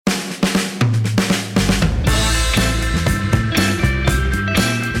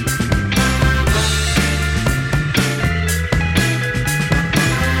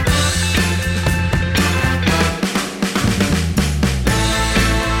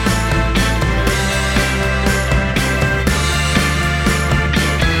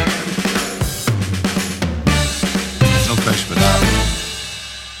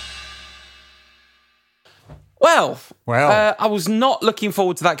I was not looking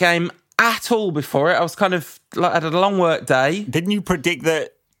forward to that game at all before it. I was kind of like, I had a long work day. Didn't you predict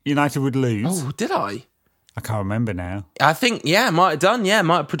that United would lose? Oh, did I? I can't remember now. I think, might have done. Yeah,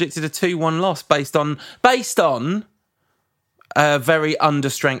 might have predicted a 2-1 loss based on a very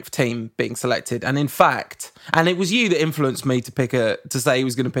understrength team being selected. And in fact, and it was you that influenced me to say he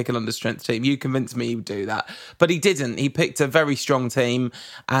was going to pick an understrength team. You convinced me he would do that. But he didn't. He picked a very strong team,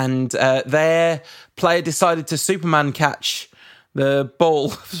 and their player decided to Superman catch the ball.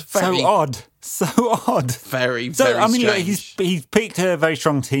 So odd. Very, very strange. Look, he's picked a very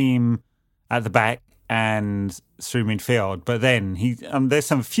strong team at the back and through midfield, but then there's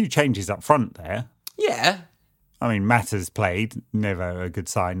some few changes up front there. Yeah. I mean, Mata's played, never a good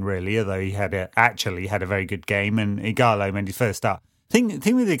sign, really, although he actually had a very good game, and Ighalo made his first start. Thing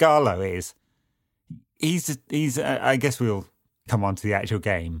with Ighalo is, he's I guess we'll come on to the actual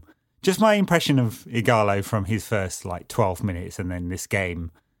game. Just my impression of Ighalo from his first, 12 minutes and then this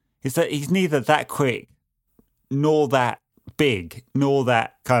game is that he's neither that quick, nor that big, nor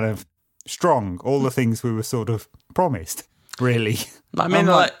that kind of strong. All the things we were sort of promised, really. I mean,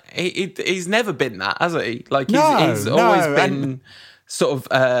 he's never been that, has he? He's always been sort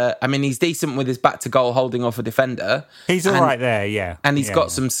of. He's decent with his back to goal, holding off a defender. He's all right there, yeah. And he's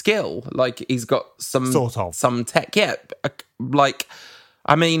got some skill. He's got some sort of some tech. Yeah,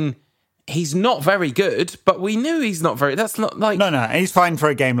 he's not very good, but we knew he's not very. That's not no. He's fine for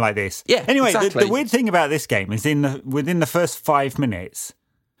a game like this. Yeah. Anyway, exactly. The weird thing about this game is within the first 5 minutes.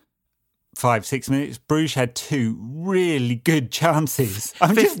 5-6 minutes, Bruges had 2 really good chances.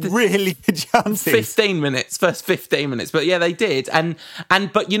 Really good chances. 15 minutes, first 15 minutes. But yeah, they did.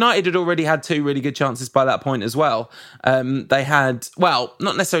 But United had already had 2 really good chances by that point as well. They had, not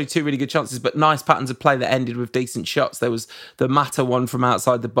necessarily 2 really good chances, but nice patterns of play that ended with decent shots. There was the Mata one from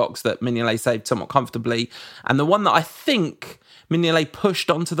outside the box that Mignolet saved somewhat comfortably. And the one that I think Mignolet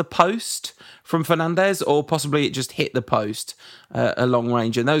pushed onto the post from Fernandes, or possibly it just hit the post a long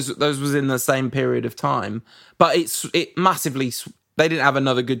range, and those was in the same period of time. But it massively. They didn't have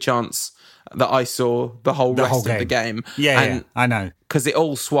another good chance that I saw the whole rest of the game. Yeah, I know, because it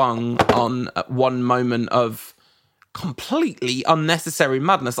all swung on one moment of completely unnecessary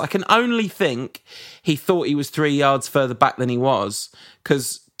madness. I can only think he thought he was 3 yards further back than he was,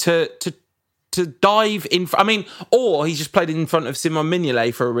 because to dive in, or he's just played in front of Simon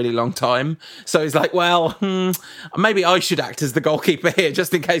Mignolet for a really long time. So he's like, maybe I should act as the goalkeeper here,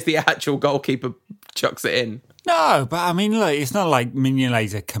 just in case the actual goalkeeper chucks it in. No, but look, it's not like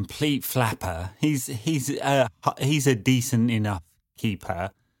Mignolet's a complete flapper. He's a decent enough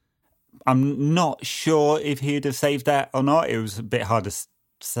keeper. I'm not sure if he'd have saved that or not. It was a bit hard to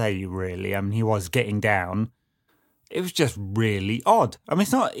say, really. He was getting down. It was just really odd.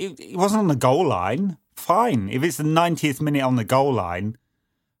 It wasn't on the goal line. Fine. If it's the 90th minute on the goal line,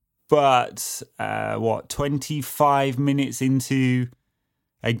 but 25 minutes into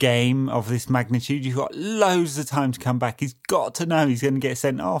a game of this magnitude, you've got loads of time to come back. He's got to know he's going to get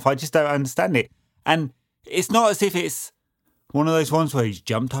sent off. I just don't understand it. And it's not as if it's one of those ones where he's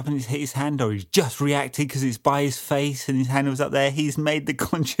jumped up and it's hit his hand, or he's just reacted because it's by his face and his hand was up there. He's made the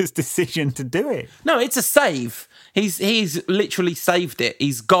conscious decision to do it. No, it's a save. He's literally saved it.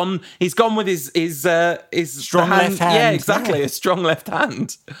 He's gone with his strong left hand. Yeah, exactly. A strong left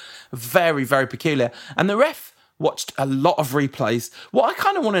hand. Very, very peculiar. And the ref watched a lot of replays. What I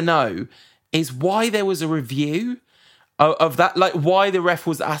kind of want to know is why there was a review of that, why the ref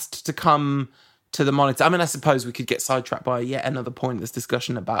was asked to come to the monitor. I suppose we could get sidetracked by yet another pointless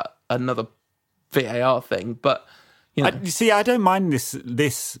discussion about another VAR thing, but I don't mind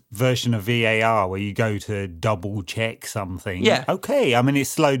this version of VAR where you go to double check something. Yeah. Okay. it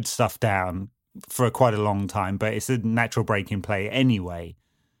slowed stuff down for quite a long time, but it's a natural break in play anyway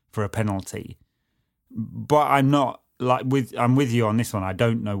for a penalty. But I'm with you on this one. I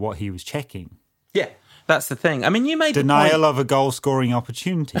don't know what he was checking. Yeah. That's the thing. You made denial of a goal scoring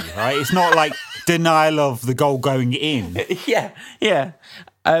opportunity, right? It's not like denial of the goal going in. Yeah.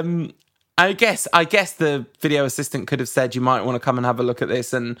 I guess the video assistant could have said you might want to come and have a look at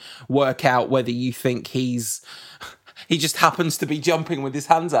this and work out whether you think he just happens to be jumping with his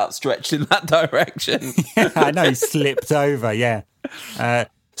hands outstretched in that direction. Yeah, I know, he slipped over. Yeah.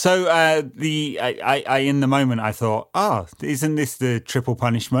 So in the moment I thought, isn't this the triple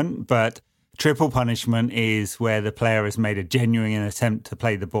punishment? But triple punishment is where the player has made a genuine attempt to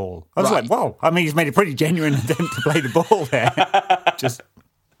play the ball. I was like, wow. He's made a pretty genuine attempt to play the ball there. Just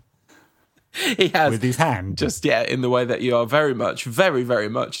he has with his hand. Just in the way that you are very much, very, very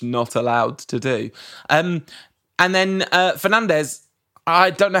much not allowed to do. And then Fernandes,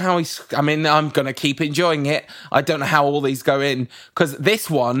 I don't know how I'm going to keep enjoying it. I don't know how all these go in, because this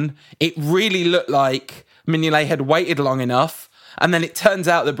one, it really looked like Mignolet had waited long enough. And then it turns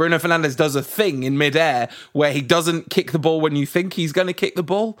out that Bruno Fernandes does a thing in midair where he doesn't kick the ball when you think he's going to kick the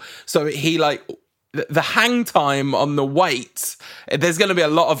ball. So he the hang time on the wait, there's going to be a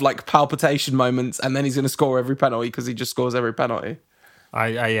lot of palpitation moments, and then he's going to score every penalty because he just scores every penalty.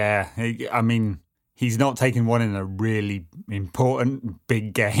 Yeah. I mean, he's not taken one in a really important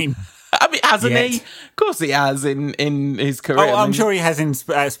big game. I mean, hasn't yet. he? Of course he has in his career. Oh, I'm sure he has in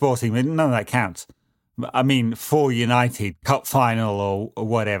Sporting, but none of that counts. I mean, for United, cup final or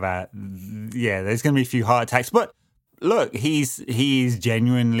whatever, yeah, there's going to be a few heart attacks. But look, he is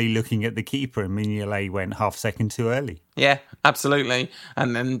genuinely looking at the keeper, and Mignolet went half second too early. Yeah, absolutely.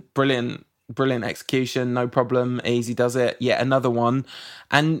 And then brilliant execution, no problem, easy does it. Yet another one.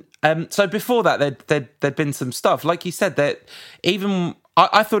 And so before that, there'd been some stuff. Like you said, that even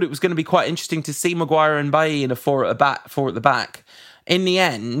I thought it was going to be quite interesting to see Maguire and Bailly in a four at the back. In the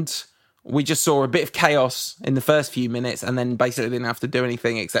end, we just saw a bit of chaos in the first few minutes, and then basically didn't have to do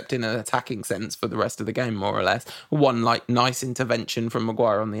anything except in an attacking sense for the rest of the game, more or less. One nice intervention from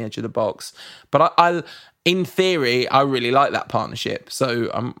Maguire on the edge of the box. But I in theory, I really like that partnership. So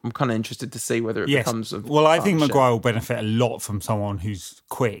I'm kind of interested to see whether it becomes a Well, I think partnership. Maguire will benefit a lot from someone who's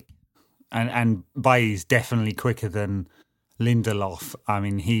quick. And Bailly's definitely quicker than Lindelof. I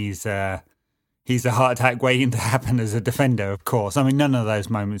mean, he's a heart attack waiting to happen as a defender, of course. I mean, none of those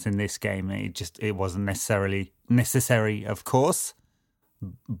moments in this game, it wasn't necessarily necessary, of course,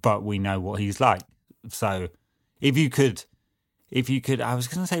 but we know what he's like. So if you could, I was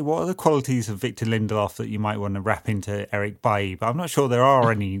going to say, what are the qualities of Victor Lindelof that you might want to wrap into Eric Bailly? But I'm not sure there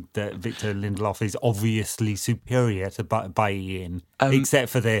are any that Victor Lindelof is obviously superior to Bailly in, except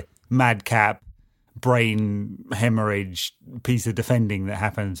for the madcap brain hemorrhage piece of defending that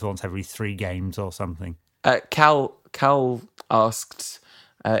happens once every 3 games or something. Cal asked,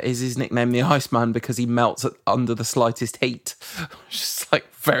 is his nickname the Iceman because he melts under the slightest heat? Just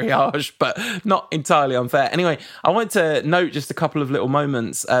very harsh, but not entirely unfair. Anyway, I wanted to note just a couple of little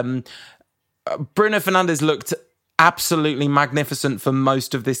moments. Bruno Fernandes looked absolutely magnificent for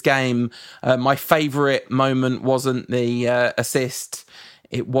most of this game. My favourite moment wasn't the assist.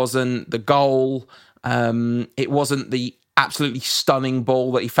 It wasn't the goal. It wasn't the absolutely stunning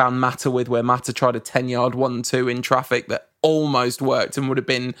ball that he found Mata with, where Mata tried a 10-yard 1-2 in traffic that almost worked and would have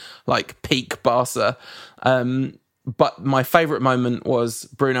been peak Barca. But my favourite moment was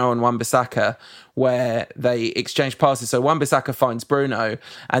Bruno and Wan-Bissaka, where they exchanged passes. So Wan-Bissaka finds Bruno,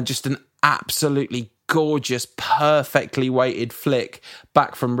 and just an absolutely gorgeous, perfectly weighted flick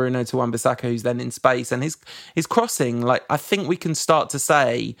back from Bruno to Wan-Bissaka, who's then in space. And his crossing, I think we can start to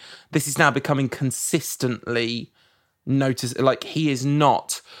say this is now becoming consistently noticed. He is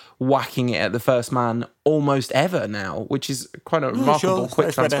not whacking it at the first man almost ever now, which is quite a remarkable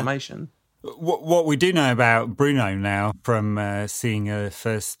quick transformation. What we do know about Bruno now from seeing the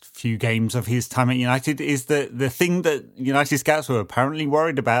first few games of his time at United is that the thing that United scouts were apparently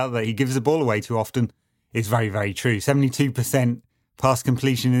worried about, that he gives the ball away too often, is very, very true. 72% pass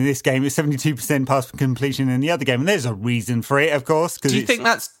completion in this game is 72% pass completion in the other game. And there's a reason for it, of course. Do you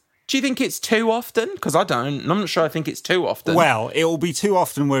think it's too often? Because I don't. I'm not sure I think it's too often. Well, it will be too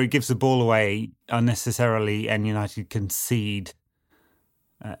often where he gives the ball away unnecessarily and United concede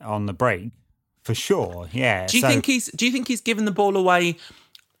on the break, for sure. Yeah. Do you think he's given the ball away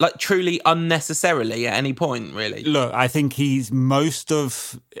truly unnecessarily at any point, really? Look, I think he's most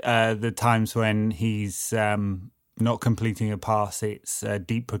of the times when he's not completing a pass, it's a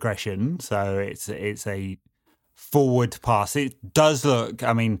deep progression. So it's a forward pass. It does look,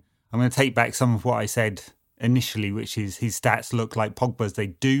 I mean, I'm going to take back some of what I said initially, which is his stats look like Pogba's. They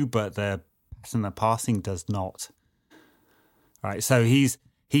do, but the passing does not. All right, so he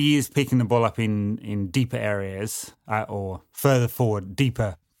is picking the ball up in deeper areas or further forward,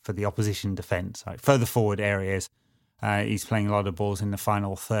 deeper for the opposition defence. Right? Further forward areas, he's playing a lot of balls in the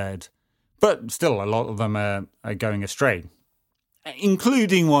final third. But still, a lot of them are going astray,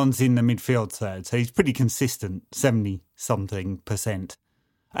 including ones in the midfield third. So he's pretty consistent, 70-something%.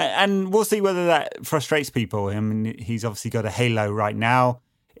 And we'll see whether that frustrates people. I mean, he's obviously got a halo right now.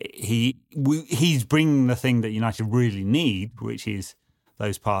 He's bringing the thing that United really need, which is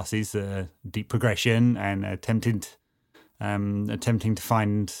those passes, deep progression, and attempting to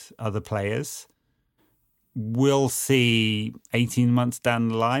find other players. We'll see 18 months down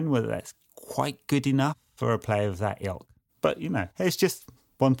the line whether that's quite good enough for a player of that ilk. But, it's just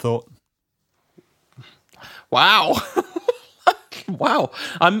one thought. Wow. Wow,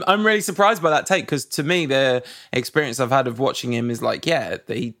 I'm really surprised by that take, because to me the experience I've had of watching him is like, yeah,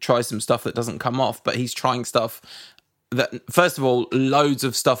 he tries some stuff that doesn't come off, but he's trying stuff that, first of all, loads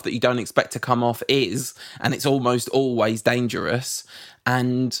of stuff that you don't expect to come off and it's almost always dangerous.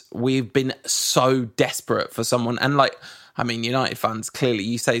 And we've been so desperate for someone, and like, I mean, United fans, clearly,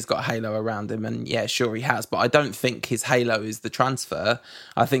 you say he's got a halo around him, and yeah, sure he has, but I don't think his halo is the transfer.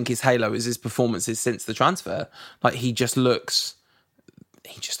 I think his halo is his performances since the transfer. Like, he just looks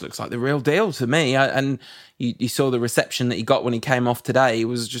like the real deal to me. And you saw the reception that he got when he came off today. It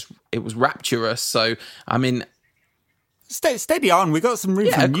was rapturous. So, I mean, steady on. We got some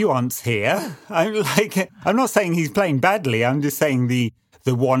room for nuance here. I'm not saying he's playing badly. I'm just saying the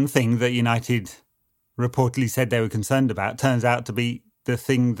one thing that United reportedly said they were concerned about turns out to be the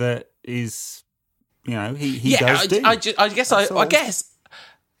thing that is, he does do. I guess.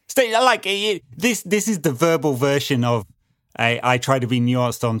 This is the verbal version of I try to be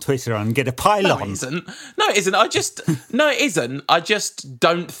nuanced on Twitter and get a pile on. No, it isn't. I just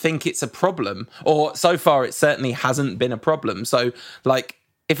don't think it's a problem. Or so far, it certainly hasn't been a problem. So, like,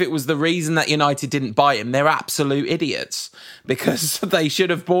 if it was the reason that United didn't buy him, they're absolute idiots, because they should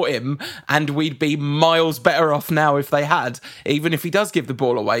have bought him, and we'd be miles better off now if they had, even if he does give the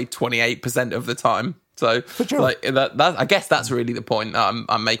ball away 28% of the time. So, like, that I guess that's really the point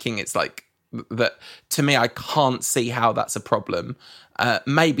I'm making. It's like that, to me, I can't see how that's a problem.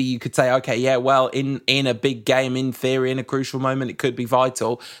 Maybe you could say, okay, yeah, well, in a big game, in theory, in a crucial moment, it could be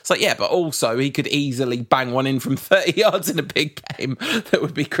vital. It's like, yeah, but also he could easily bang one in from 30 yards in a big game that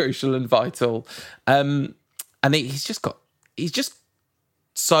would be crucial and vital. And he's just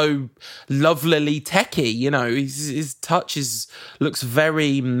so lovelily techie, his touch looks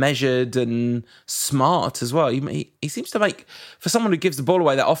very measured and smart as well. He seems to make, for someone who gives the ball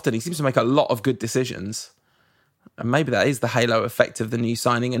away that often, he seems to make a lot of good decisions. And maybe that is the halo effect of the new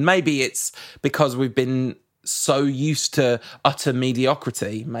signing. And maybe it's because we've been so used to utter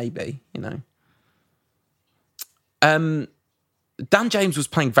mediocrity, maybe, Dan James was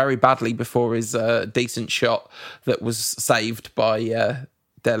playing very badly before his decent shot that was saved by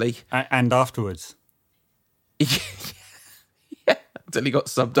Delhi. And afterwards. Yeah, until he got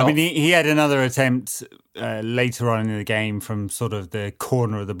subbed off. I mean, he had another attempt later on in the game from sort of the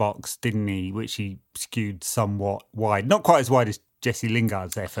corner of the box, didn't he? Which he skewed somewhat wide. Not quite as wide as Jesse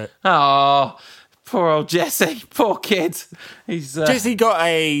Lingard's effort. Oh, poor old Jesse. Poor kid. Jesse got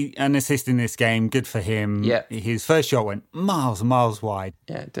an assist in this game. Good for him. Yeah. His first shot went miles and miles wide.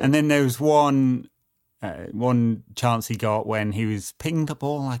 Yeah, it did. And then there was one chance he got when he was pinged the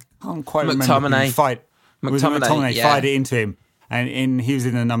ball. I can't quite remember. McTominay fired it into him. And he was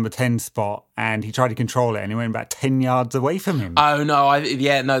in the number 10 spot, and he tried to control it, and he went about 10 yards away from him. Oh,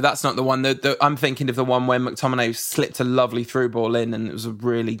 no, that's not the one. I'm thinking of the one where McTominay slipped a lovely through ball in, and it was a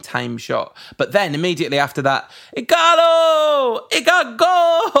really tame shot. But then, immediately after that, Igalo! It got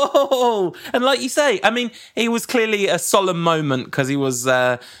goal! And like you say, I mean, he was clearly a solemn moment, because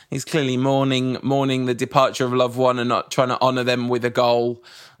he's clearly mourning the departure of a loved one and not trying to honour them with a goal.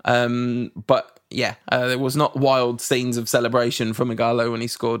 But yeah, there was not wild scenes of celebration from Igalo when he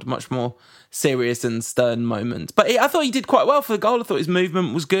scored. Much more serious and stern moment. But I thought he did quite well for the goal. I thought his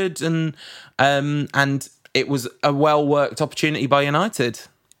movement was good, and it was a well-worked opportunity by United.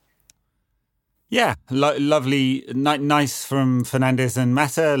 Yeah, lovely, nice from Fernandes and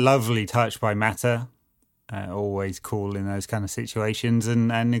Mata. Lovely touch by Mata. Always cool in those kind of situations. And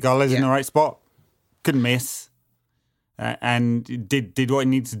Igalo's in the right spot. Couldn't miss. And did what he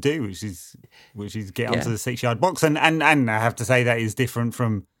needs to do, which is get onto the 6-yard box. And I have to say that is different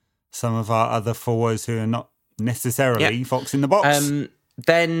from some of our other forwards who are not necessarily Fox in the box.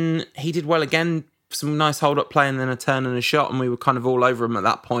 Then he did well again, some nice hold-up play and then a turn and a shot, and we were kind of all over him at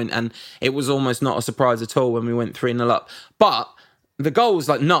that point, and it was almost not a surprise at all when we went 3-0 up. But the goal was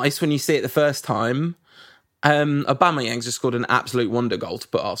like nice when you see it the first time. Aubameyang's just scored an absolute wonder goal to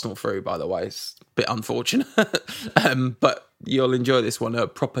put Arsenal through, by the way. It's a bit unfortunate. But you'll enjoy this one, a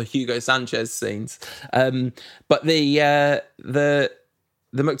proper Hugo Sanchez scenes. But the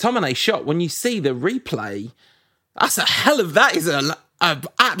McTominay shot, when you see the replay, that is an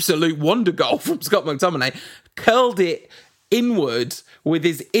absolute wonder goal from Scott McTominay. Curled it inward with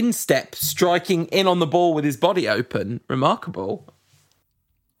his instep, striking in on the ball with his body open. Remarkable.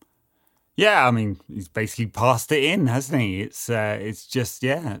 Yeah, I mean, he's basically passed it in, hasn't he? It's just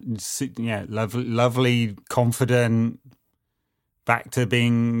lovely, confident, back to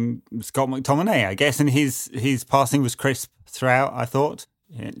being Scott McTominay, I guess. And his passing was crisp throughout, I thought.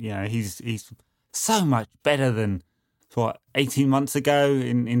 He's so much better than 18 months ago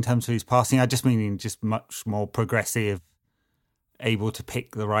in terms of his passing. I just mean just much more progressive. able to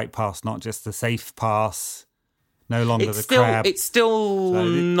pick the right pass, not just the safe pass. No longer crab. It's still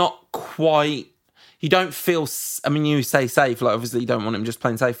not quite. You don't feel. I mean, you say safe. Like obviously, you don't want him just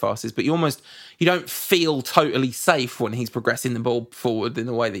playing safe passes, but you don't feel totally safe when he's progressing the ball forward in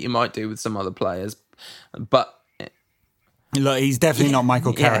the way that you might do with some other players. But look, he's definitely not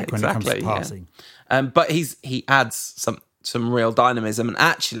Michael Carrick when it comes to passing. Yeah. But he adds some real dynamism, and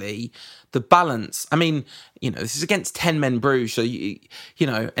actually the balance. I mean, this is against 10 men Bruges, so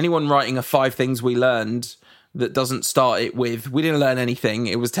anyone writing a 5 things we learned that doesn't start it with we didn't learn anything.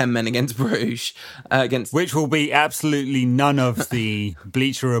 It was 10 men against Bruges, which will be absolutely none of the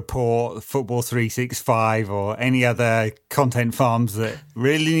Bleacher Report, Football 365, or any other content farms that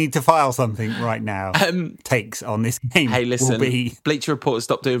really need to file something right now. Takes on this game. Hey, listen, Bleacher Report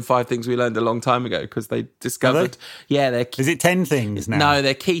stopped doing 5 things we learned a long time ago because they discovered. Is it 10 things now? No,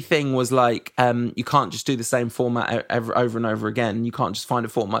 their key thing was like you can't just do the same format over and over again. You can't just find a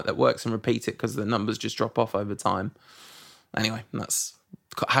format that works and repeat it because the numbers just drop off over time. Anyway, that's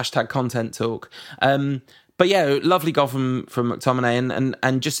 #content talk. But yeah, lovely goal from McTominay,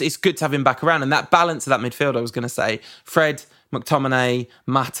 and just it's good to have him back around. And that balance of that midfield, I was going to say, Fred, McTominay,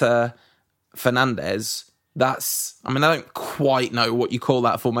 Mata, Fernandes. I don't quite know what you call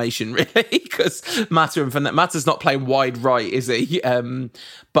that formation really, because Mata's not playing wide right, is he?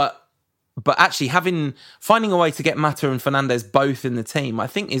 But actually finding a way to get Mata and Fernandes both in the team, I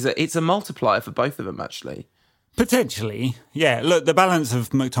think it's a multiplier for both of them, actually. Potentially, yeah. Look, the balance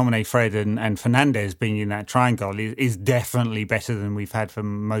of McTominay, Fred and Fernandes being in that triangle is definitely better than we've had for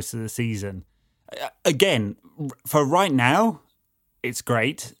most of the season. Again, for right now, it's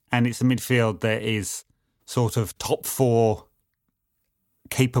great, and it's a midfield that is sort of top 4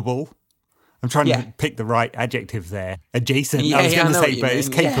 capable. I'm trying to pick the right adjective there. Adjacent, I was going to say, but it's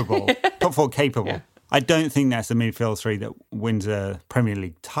capable. Top 4 capable. Yeah. I don't think that's a midfield 3 that wins a Premier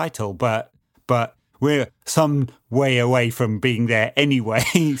League title, but we're some way away from being there anyway.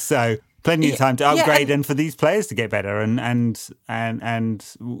 So plenty of time to upgrade and for these players to get better. And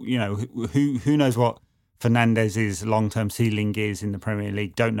who knows what Fernandez's long-term ceiling is in the Premier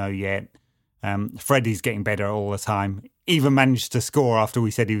League? Don't know yet. Freddie's getting better all the time. Even managed to score after we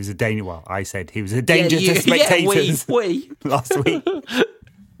said he was a danger. Well, I said he was a danger to spectators last week.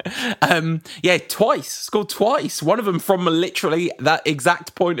 Scored twice. One of them from literally that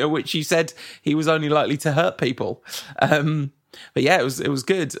exact point at which you said he was only likely to hurt people. But yeah, it was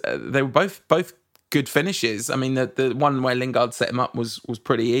good. They were both good finishes. I mean, the one where Lingard set him up was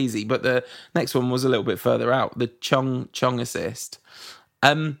pretty easy, but the next one was a little bit further out. The Chong assist.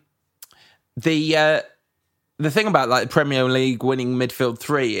 The thing about like Premier League winning midfield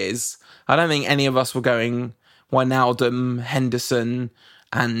 3 is I don't think any of us were going Wijnaldum, Henderson,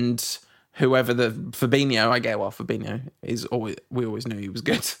 and whoever the Fabinho. Fabinho is always. We always knew he was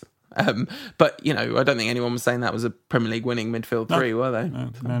good, but I don't think anyone was saying that was a Premier League winning midfield 3, were they?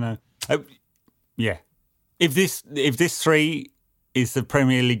 No. Yeah, if this 3 is the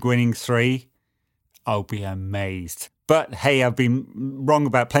Premier League winning 3, I'll be amazed. But hey, I've been wrong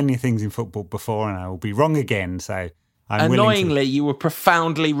about plenty of things in football before, and I will be wrong again. So annoyingly, you were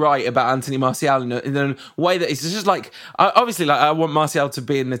profoundly right about Anthony Martial in a way that it's just like, obviously, like I want Martial to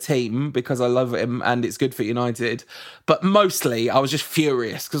be in the team because I love him and it's good for United. But mostly, I was just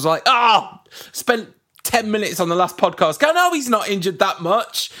furious because spent 10 minutes on the last podcast going, oh, he's not injured that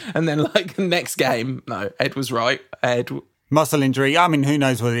much. And then like the next game, no, Ed was right. Muscle injury. I mean, who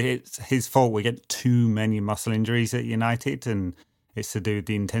knows whether it's his fault. We get too many muscle injuries at United, and it's to do with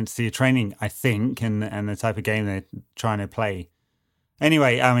the intensity of training, I think, and the type of game they're trying to play.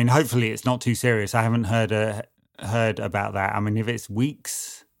 Anyway, I mean, hopefully it's not too serious. I haven't heard about that. I mean, if it's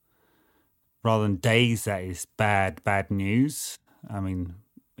weeks rather than days, that is bad news. I mean,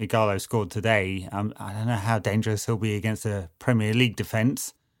 Ighalo scored today. I don't know how dangerous he'll be against a Premier League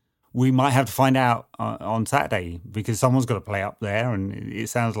defence. We might have to find out on Saturday because someone's got to play up there, and it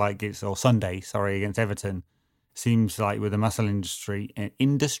sounds like or Sunday, against Everton. Seems like with the muscle injury,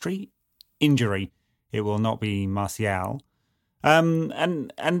 it will not be Martial.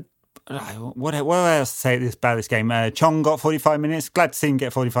 And what else to say about this game? Chong got 45 minutes. Glad to see him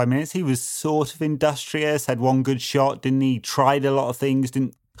get 45 minutes. He was sort of industrious, had one good shot, didn't he? Tried a lot of things,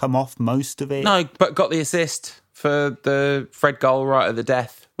 didn't come off most of it. No, but got the assist for the Fred goal right at the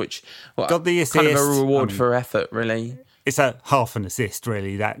death, which got the assist. Kind of a reward for effort, really. It's a half an assist,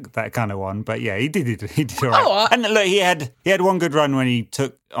 really, that kind of one. But yeah, he did all right. And look, he had one good run when he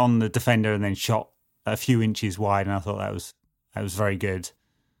took on the defender and then shot a few inches wide, and I thought that was very good.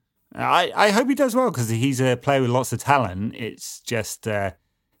 I hope he does well because he's a player with lots of talent. It's just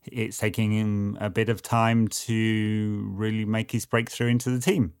it's taking him a bit of time to really make his breakthrough into the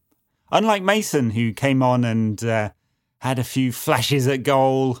team. Unlike Mason, who came on and had a few flashes at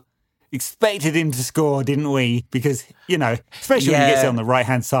goal. Expected him to score, didn't we? Because, especially when he gets it on the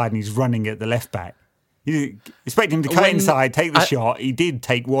right-hand side and he's running at the left back. You expect him to cut inside, take the shot. He did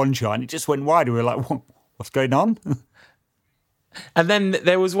take one shot and it just went wide. We were like, what's going on? And then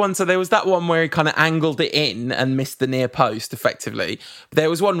there was that one where he kind of angled it in and missed the near post effectively. There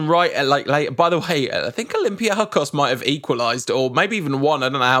was one right at late. By the way, I think Olympiacos might have equalised or maybe even won. I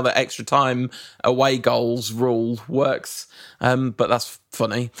don't know how the extra time away goals rule works, but that's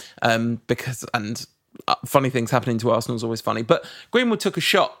funny because funny things happening to Arsenal is always funny. But Greenwood took a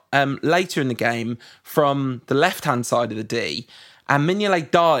shot later in the game from the left-hand side of the D, and Mignolet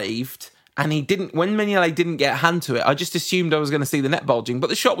dived. And when Mignolet didn't get a hand to it, I just assumed I was going to see the net bulging, but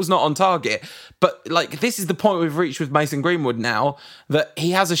the shot was not on target. But this is the point we've reached with Mason Greenwood now, that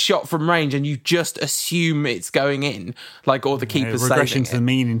he has a shot from range and you just assume it's going in, or the keeper's saving it. Regression to the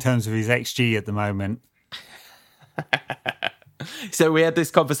mean in terms of his XG at the moment. So we had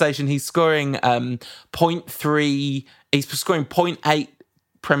this conversation. He's scoring 0.3, he's scoring 0.8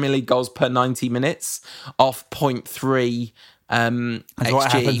 Premier League goals per 90 minutes off 0.3 That's XG,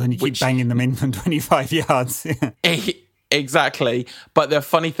 what happens when you keep banging them in from 25 yards. Exactly. But the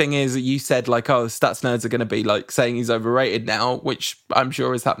funny thing is that you said the stats nerds are going to be saying he's overrated now, which I'm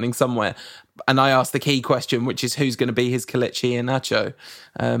sure is happening somewhere. And I asked the key question, which is who's going to be his Kelechi Iheanacho.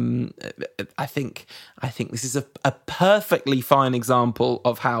 I think this is a perfectly fine example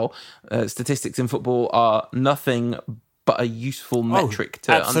of how statistics in football are nothing but a useful metric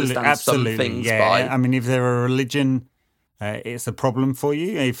to understand some things by. I mean, if they're a religion, it's a problem for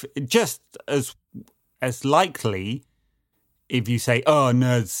you. If just as likely, if you say, "Oh,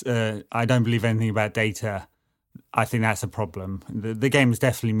 nerds, I don't believe anything about data," I think that's a problem. The game has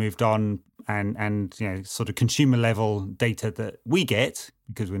definitely moved on, and sort of consumer level data that we get,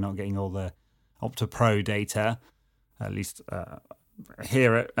 because we're not getting all the Opta Pro data, at least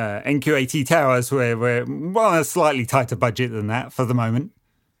here at NQAT Towers, we're on a slightly tighter budget than that for the moment.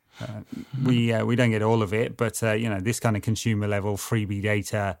 We don't get all of it, but this kind of consumer level freebie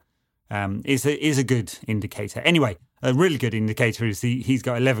data is a good indicator. Anyway, a really good indicator is he's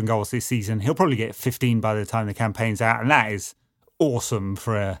got 11 goals this season. He'll probably get 15 by the time the campaign's out, and that is awesome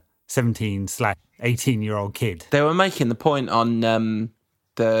for a 17/18-year-old kid. They were making the point on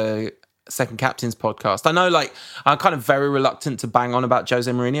the Second Captains podcast. I know, I'm kind of very reluctant to bang on about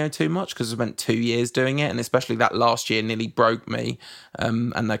Jose Mourinho too much because I spent 2 years doing it, and especially that last year nearly broke me,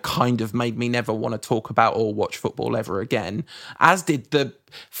 and that kind of made me never want to talk about or watch football ever again, as did the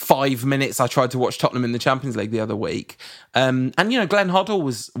 5 minutes I tried to watch Tottenham in the Champions League the other week. And Glenn Hoddle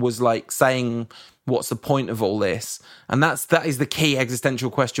was saying, what's the point of all this? And that is the key existential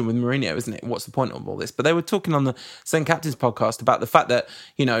question with Mourinho, isn't it? What's the point of all this? But they were talking on the Second Captains podcast about the fact that,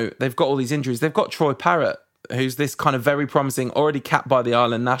 they've got all these injuries. They've got Troy Parrott, who's this kind of very promising, already capped by the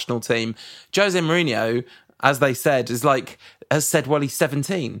Ireland national team. Jose Mourinho, as they said, has said, well, he's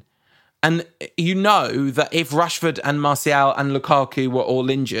 17. And that if Rashford and Martial and Lukaku were all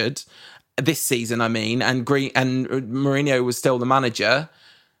injured this season, and Mourinho was still the manager,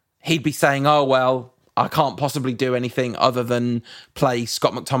 he'd be saying, oh, well, I can't possibly do anything other than play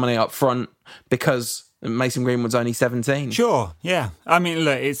Scott McTominay up front because Mason Greenwood's only 17. Sure, yeah. I mean,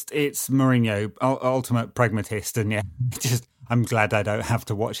 look, it's Mourinho, ultimate pragmatist, and I'm glad I don't have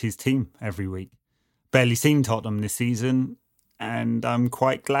to watch his team every week. Barely seen Tottenham this season, and I'm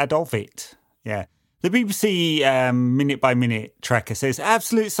quite glad of it. Yeah. The BBC minute-by-minute tracker says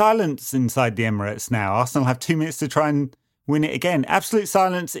absolute silence inside the Emirates now. Arsenal have 2 minutes to try and win it again. Absolute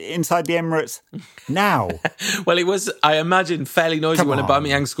silence inside the Emirates now. Well, it was, I imagine, fairly noisy when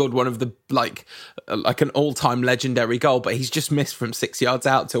Aubameyang scored one of the, like an all-time legendary goal, but he's just missed from 6 yards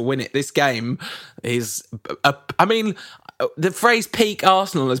out to win it. This game is, the phrase peak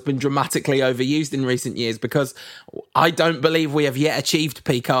Arsenal has been dramatically overused in recent years because I don't believe we have yet achieved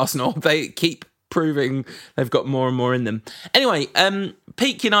peak Arsenal. They keep proving they've got more and more in them. Anyway,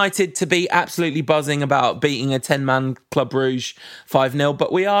 peak United to be absolutely buzzing about beating a 10-man Club Brugge 5-0,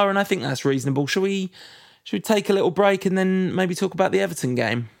 but we are, and I think that's reasonable. Should we take a little break and then maybe talk about the Everton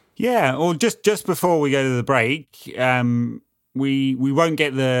game? Yeah, or just before we go to the break, we won't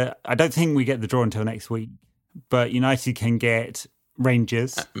get I don't think we get the draw until next week, but United can get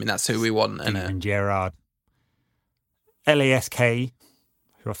Rangers. I mean, that's who we want, isn't it? And Gerrard. LASK,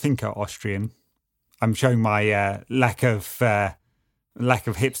 who I think are Austrian. I'm showing my lack of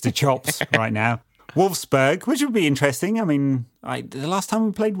hipster chops right now. Wolfsburg, which would be interesting. I mean, the last time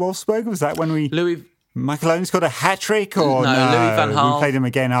we played Wolfsburg, was that when we Michael Owen scored a hat-trick, or No, Louis van Gaal. We played him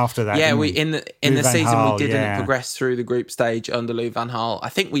again after that. Yeah, didn't we? in the Van season Gaal, we didn't yeah. progress through the group stage under Louis van Gaal. I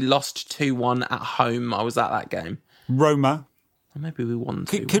think we lost 2-1 at home. I was at that game. Roma. Or maybe we won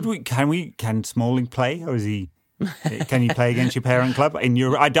 2-1. Can Smalling play, or is he? Can you play against your parent club in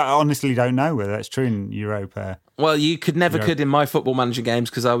Europe? Honestly don't know whether that's true in Europa. Well, you could in my Football Manager games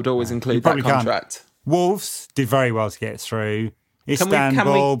because I would always include that contract. Can't. Wolves did very well to get through.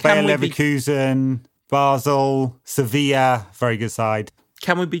 Istanbul, can Bayer Leverkusen, Basel, Sevilla, very good side.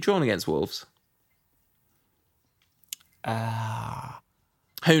 Can we be drawn against Wolves?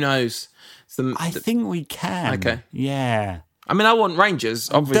 Who knows? I think we can. Okay. Yeah. I mean, I want Rangers,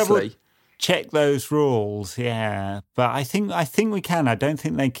 obviously. Double check those rules, yeah. But I think we can. I don't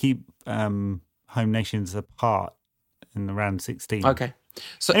think they keep home nations apart in the round 16. Okay.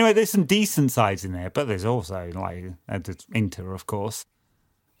 So anyway, there's some decent sides in there, but there's also like Inter, of course,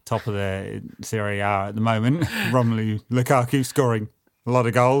 top of the Serie A at the moment. Romelu Lukaku scoring a lot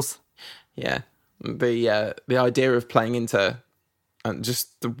of goals. Yeah, the idea of playing Inter and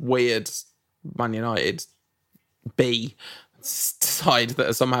just the weird Man United B side that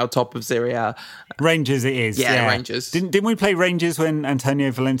are somehow top of Serie A. Rangers, it is. Yeah. Rangers. Didn't we play Rangers when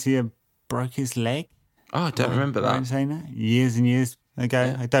Antonio Valencia broke his leg? Oh, I don't remember that. I'm saying that years and years ago.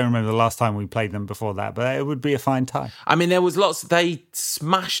 Yeah. I don't remember the last time we played them before that, but it would be a fine time. I mean, there was lots. They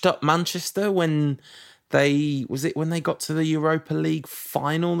smashed up Manchester when they got to the Europa League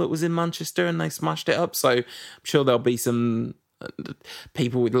final that was in Manchester, and they smashed it up. So I'm sure there'll be some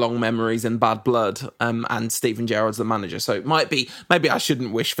people with long memories and bad blood, and Steven Gerrard's the manager. So it might be, maybe I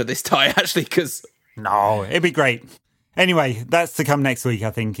shouldn't wish for this tie actually, because no, it'd be great. Anyway, that's to come next week,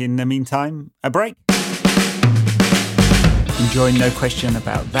 I think. In the meantime, a break. Enjoying, no question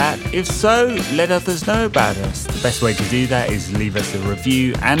about that. If so, let others know about us. The best way to do that is leave us a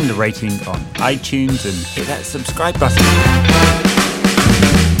review and a rating on iTunes and hit that subscribe button.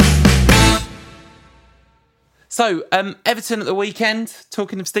 So, Everton at the weekend,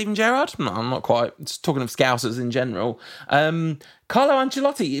 talking of Steven Gerrard? No, I'm not quite. Just talking of Scousers in general. Carlo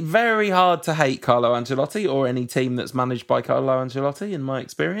Ancelotti. Very hard to hate Carlo Ancelotti or any team that's managed by Carlo Ancelotti, in my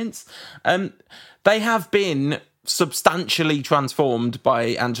experience. They have been substantially transformed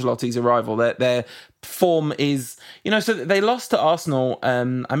by Ancelotti's arrival. Their form is, so they lost to Arsenal.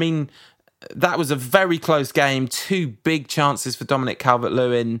 I mean, that was a very close game. 2 big chances for Dominic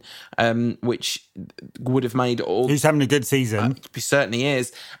Calvert-Lewin, which would have made all... He's having a good season. He certainly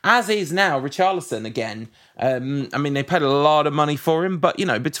is. As is now Richarlison again. I mean, they paid a lot of money for him, but,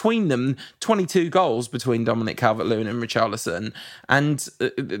 between them, 22 goals between Dominic Calvert-Lewin and Richarlison. And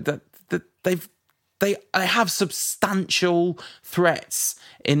they have substantial threats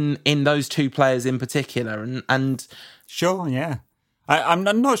in those 2 players in particular. And sure, yeah. I'm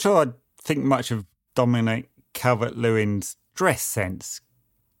not sure I'd think much of Dominic Calvert-Lewin's dress sense.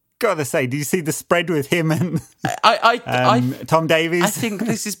 Gotta say, do you see the spread with him and Tom Davies? I think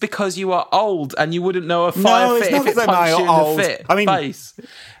this is because you are old and you wouldn't know a fire fit if it punched you in the fit. I mean, face.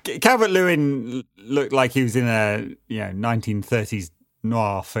 Calvert-Lewin looked like he was in a 1930s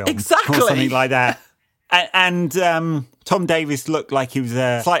noir film. Exactly. Or something like that. And Tom Davies looked like he was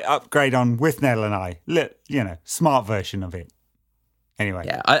a slight upgrade on Withnell and I. Smart version of it. Anyway.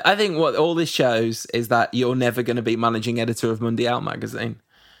 Yeah, I think what all this shows is that you're never going to be managing editor of Mundial magazine.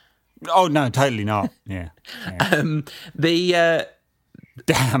 Oh, no, totally not. Yeah.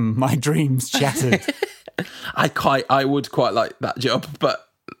 Damn, my dreams shattered. I would quite like that job, but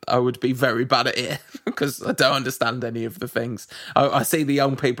I would be very bad at it because I don't understand any of the things. I see the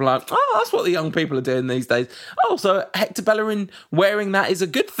young people like, oh, that's what the young people are doing these days. Oh, so Hector Bellerin wearing that is a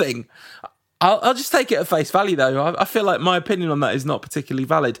good thing. I'll just take it at face value, though. I feel like my opinion on that is not particularly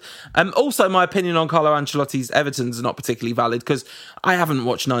valid. Also, my opinion on Carlo Ancelotti's Everton's not particularly valid because I haven't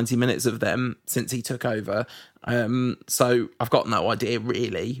watched 90 minutes of them since he took over. So I've got no idea,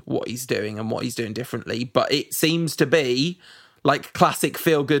 really, what he's doing and what he's doing differently. But it seems to be like classic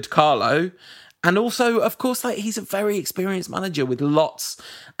feel-good Carlo. And also, of course, like he's a very experienced manager with lots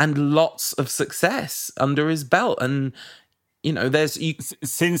and lots of success under his belt. And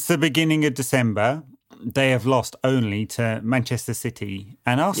since the beginning of December, they have lost only to Manchester City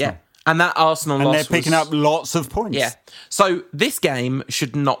and Arsenal. Yeah, and that Arsenal loss, they're picking up lots of points. Yeah, so this game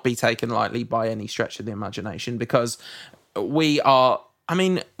should not be taken lightly by any stretch of the imagination because we are. I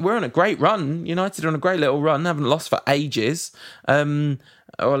mean, we're on a great run. United are on a great little run. Haven't lost for ages, or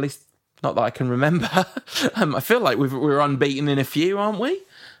at least not that I can remember. I feel like we're unbeaten in a few, aren't we?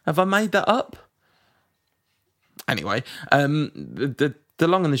 Have I made that up? Anyway, the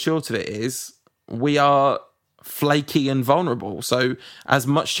long and the short of it is we are flaky and vulnerable. So as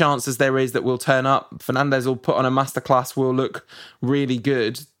much chance as there is that we'll turn up, Fernandes will put on a masterclass, will look really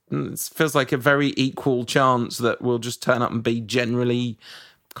good. It feels like a very equal chance that we'll just turn up and be generally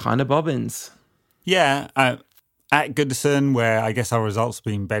kind of bobbins. Yeah, at Goodison, where I guess our results have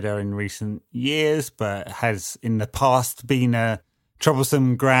been better in recent years, but has in the past been a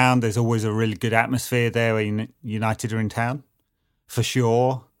troublesome ground. There's always a really good atmosphere there when United are in town, for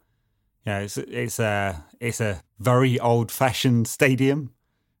sure. Yeah, it's a very old-fashioned stadium.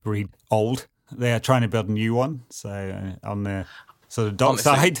 Really old. They are trying to build a new one, so on the sort of dock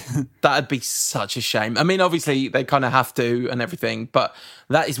side. That'd be such a shame. I mean, obviously they kind of have to and everything, but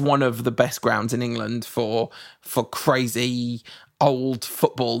that is one of the best grounds in England for crazy old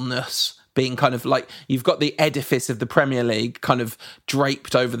footballness. Being kind of like, you've got the edifice of the Premier League kind of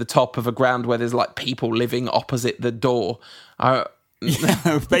draped over the top of a ground where there's like people living opposite the door.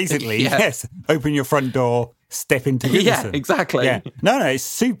 Yeah, basically, yeah. Yes. Open your front door, step into Goodison. Yeah, exactly. Yeah. No, it's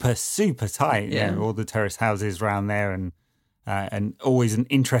super, super tight. Yeah. All the terrace houses around there, and always an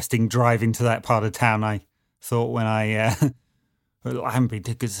interesting drive into that part of town. I thought when I haven't been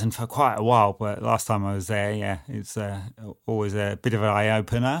to Goodison for quite a while, but last time I was there, yeah, it's always a bit of an eye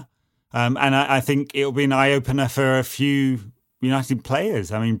opener. And I think it'll be an eye opener for a few United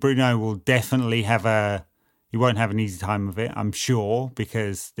players. I mean, Bruno will definitely he won't have an easy time of it, I'm sure,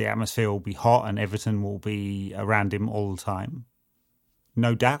 because the atmosphere will be hot and Everton will be around him all the time.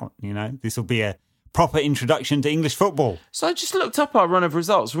 No doubt, this will be a proper introduction to English football. So I just looked up our run of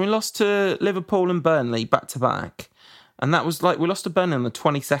results. We lost to Liverpool and Burnley back to back. And that was we lost to Burnley on the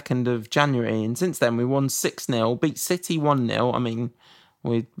 22nd of January. And since then we won 6-0, beat City 1-0. I mean,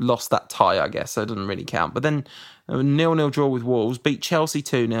 we lost that tie, I guess, so it doesn't really count. But then a 0-0 draw with Wolves, beat Chelsea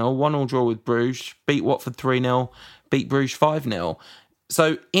 2-0, 1-1 draw with Bruges, beat Watford 3-0, beat Bruges 5-0.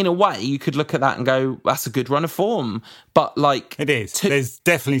 So in a way, you could look at that and go, that's a good run of form. But like... It is. There's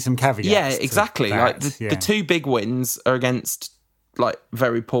definitely some caveats. Yeah, exactly. That. Like the two big wins are against like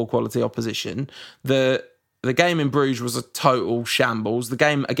very poor quality opposition. The game in Bruges was a total shambles. The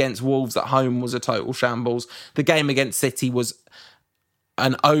game against Wolves at home was a total shambles. The game against City was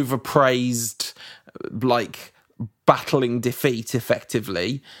an overpraised, like, battling defeat,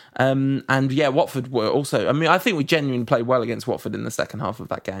 effectively. And yeah, Watford were also... I mean, I think we genuinely played well against Watford in the second half of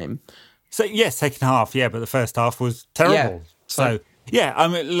that game. So, yes, second half, yeah, but the first half was terrible. Yeah. So, yeah, I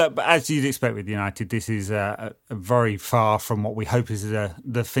mean, look, as you'd expect with United, this is a very far from what we hope is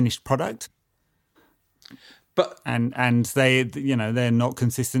the finished product. But and they, they're not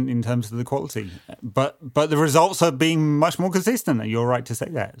consistent in terms of the quality. But the results are being much more consistent. You're right to say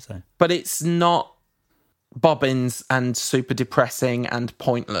that. So, but it's not bobbins and super depressing and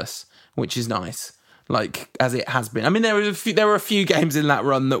pointless, which is nice. Like, as it has been. I mean, there were a few games in that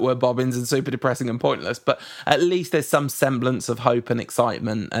run that were bobbins and super depressing and pointless, but at least there's some semblance of hope and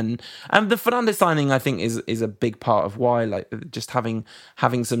excitement. And the Fernandes signing, I think, is a big part of why. Like, just having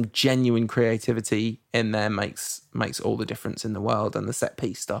some genuine creativity in there makes all the difference in the world. And the set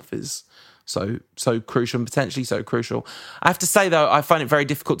piece stuff is so crucial and potentially so crucial. I have to say, though, I find it very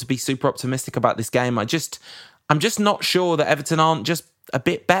difficult to be super optimistic about this game. I'm just not sure that Everton aren't just a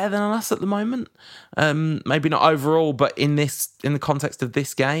bit better than us at the moment. Maybe not overall, but in the context of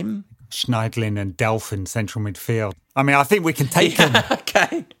this game. Schneidlin and Delph central midfield. I mean, I think we can take them.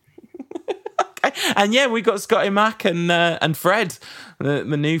 Okay. Okay. And yeah, we got Scotty Mac and Fred, the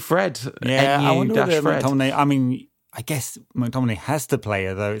new Fred. Yeah, I wonder whether Fred. McTominay, I mean, I guess McTominay has to play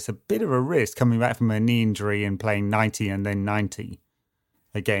her, though. It's a bit of a risk coming back from a knee injury and playing 90 and then 90.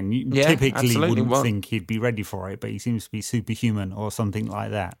 Again, you typically wouldn't think he'd be ready for it, but he seems to be superhuman or something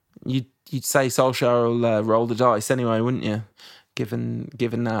like that. You'd say Solskjaer will roll the dice anyway, wouldn't you?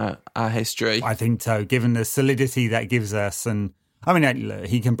 Given our history. I think so, given the solidity that gives us. And I mean, look,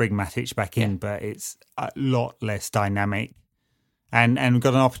 he can bring Matic back in, but it's a lot less dynamic. And we've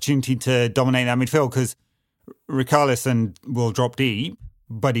got an opportunity to dominate that midfield because Richarlison will drop deep,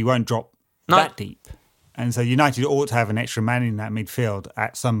 but he won't drop that deep. And so United ought to have an extra man in that midfield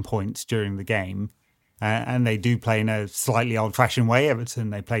at some points during the game. And they do play in a slightly old-fashioned way,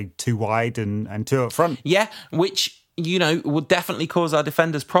 Everton. They play two wide and two up front. Yeah, which, would definitely cause our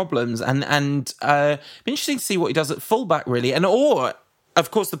defenders problems. And be interesting to see what he does at fullback, really. Or, of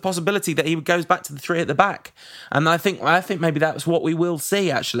course, the possibility that he goes back to the three at the back. And I think maybe that's what we will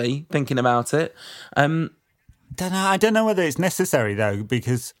see, actually, thinking about it. I don't know whether it's necessary, though,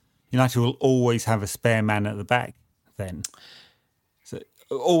 because United will always have a spare man at the back then. So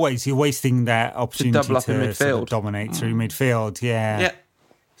always you're wasting that opportunity to sort of dominate through midfield. Yeah.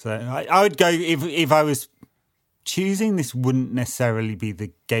 So I would go, if I was choosing, this wouldn't necessarily be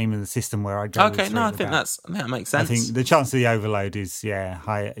the game of the system where I go. Okay, no, I think that makes sense. I think the chance of the overload is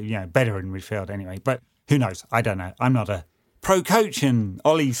high, better in midfield anyway. But who knows? I don't know. I'm not a pro coach, and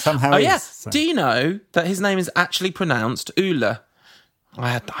Ollie somehow is. Yeah. So. Do you know that his name is actually pronounced Ula?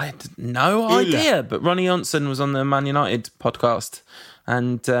 I had no idea, but Ronnie Johnson was on the Man United podcast,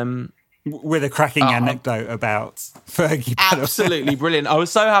 and with a cracking anecdote about Fergie. Absolutely brilliant. I was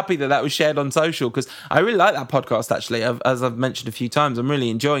so happy that was shared on social because I really like that podcast, actually. As I've mentioned a few times, I'm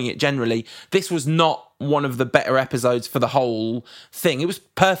really enjoying it generally. This was not one of the better episodes for the whole thing. It was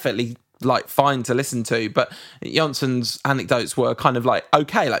perfectly fine to listen to, but Johnson's anecdotes were kind of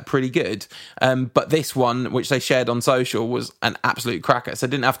okay, pretty good. But this one, which they shared on social, was an absolute cracker. So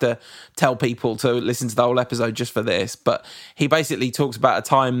I didn't have to tell people to listen to the whole episode just for this. But he basically talks about a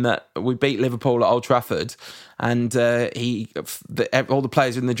time that we beat Liverpool at Old Trafford, and all the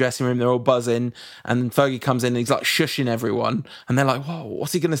players in the dressing room, they're all buzzing, and Fergie comes in and he's shushing everyone, and they're like, whoa,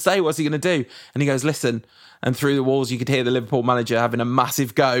 what's he going to say? What's he going to do? And he goes, listen. And through the walls, you could hear the Liverpool manager having a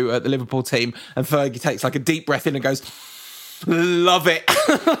massive go at the Liverpool team. And Fergie takes a deep breath in and goes, love it.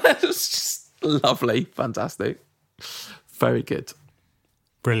 It's just lovely. Fantastic. Very good.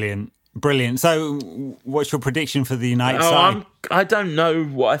 Brilliant. So what's your prediction for the United side? I don't know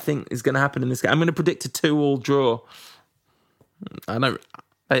what I think is going to happen in this game. I'm going to predict a 2-2 draw. I know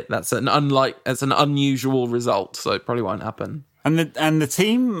that's an unusual result, so it probably won't happen. And the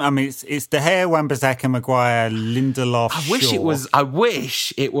team, I mean, it's De Gea, Wan-Bissaka, Maguire, Lindelof, Shaw. I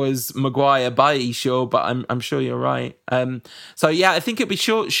wish it was Maguire, Bailly, Shaw, but I'm sure you're right. So yeah, I think it'd be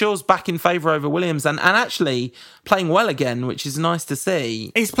Shaw's back in favour over Williams and actually playing well again, which is nice to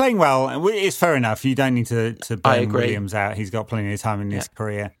see. He's playing well. It's fair enough. You don't need to burn Williams out. He's got plenty of time in his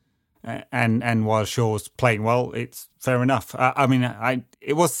career. And while Shaw's playing well, it's fair enough.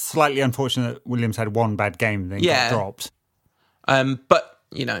 It was slightly unfortunate that Williams had one bad game and then got dropped. But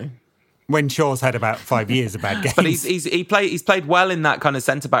when Shaw's had about 5 years of bad games, but he's played well in that kind of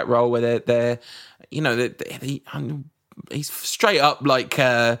centre back role where they're he's straight up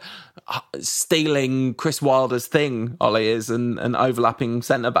stealing Chris Wilder's thing. Ollie is and overlapping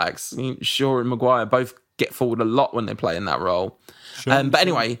centre backs. Shaw and Maguire both get forward a lot when they play in that role. Sure, but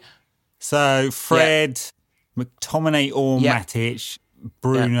anyway, so Fred, McTominay or Matic,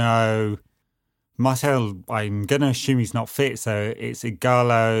 Bruno. Marcel, I'm going to assume he's not fit, so it's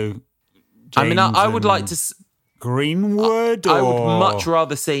Ighalo, James I would like to... Greenwood? I would much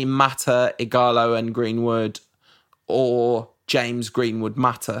rather see Mata, Ighalo and Greenwood or James Greenwood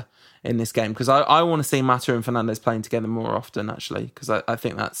Mata in this game, because I want to see Mata and Fernandes playing together more often, actually, because I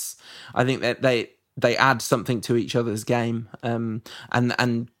think that they add something to each other's game, and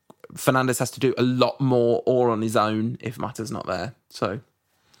Fernandes has to do a lot more all on his own if Mata's not there, so...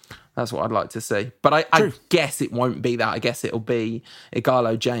 That's what I'd like to see. But I guess it won't be that. I guess it'll be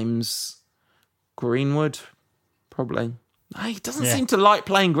Ighalo, James, Greenwood, probably. He doesn't seem to like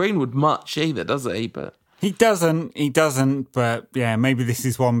playing Greenwood much either, does he? But He doesn't. But yeah, maybe this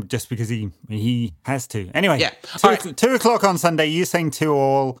is one just because he has to. Anyway, 2:00 on Sunday. You're saying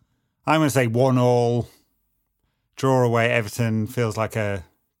 2-2. I'm going to say 1-1. Draw away at Everton feels like a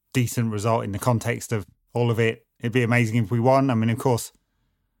decent result in the context of all of it. It'd be amazing if we won. I mean, of course,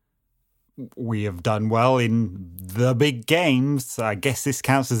 we have done well in the big games. I guess this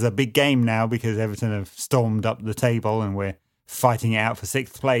counts as a big game now because Everton have stormed up the table and we're fighting it out for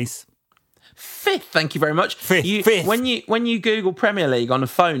 6th place. 5th, thank you very much. 5th. When you Google Premier League on a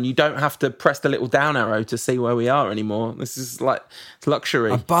phone, you don't have to press the little down arrow to see where we are anymore. This is it's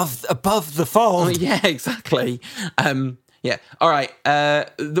luxury. Above the fold. Oh, yeah, exactly. Yeah. All right.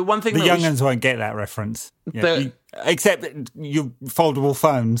 The one thing the young'uns won't get that reference. Except your foldable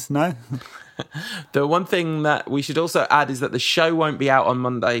phones, no? The one thing that we should also add is that the show won't be out on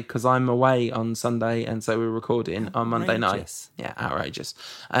Monday because I'm away on Sunday, and so we're recording on Monday night. Yeah, outrageous.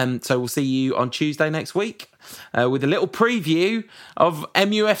 So we'll see you on Tuesday next week with a little preview of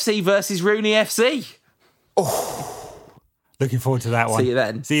MUFC versus Rooney FC. Oh, looking forward to that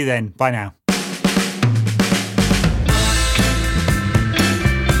one. See you then. Bye now.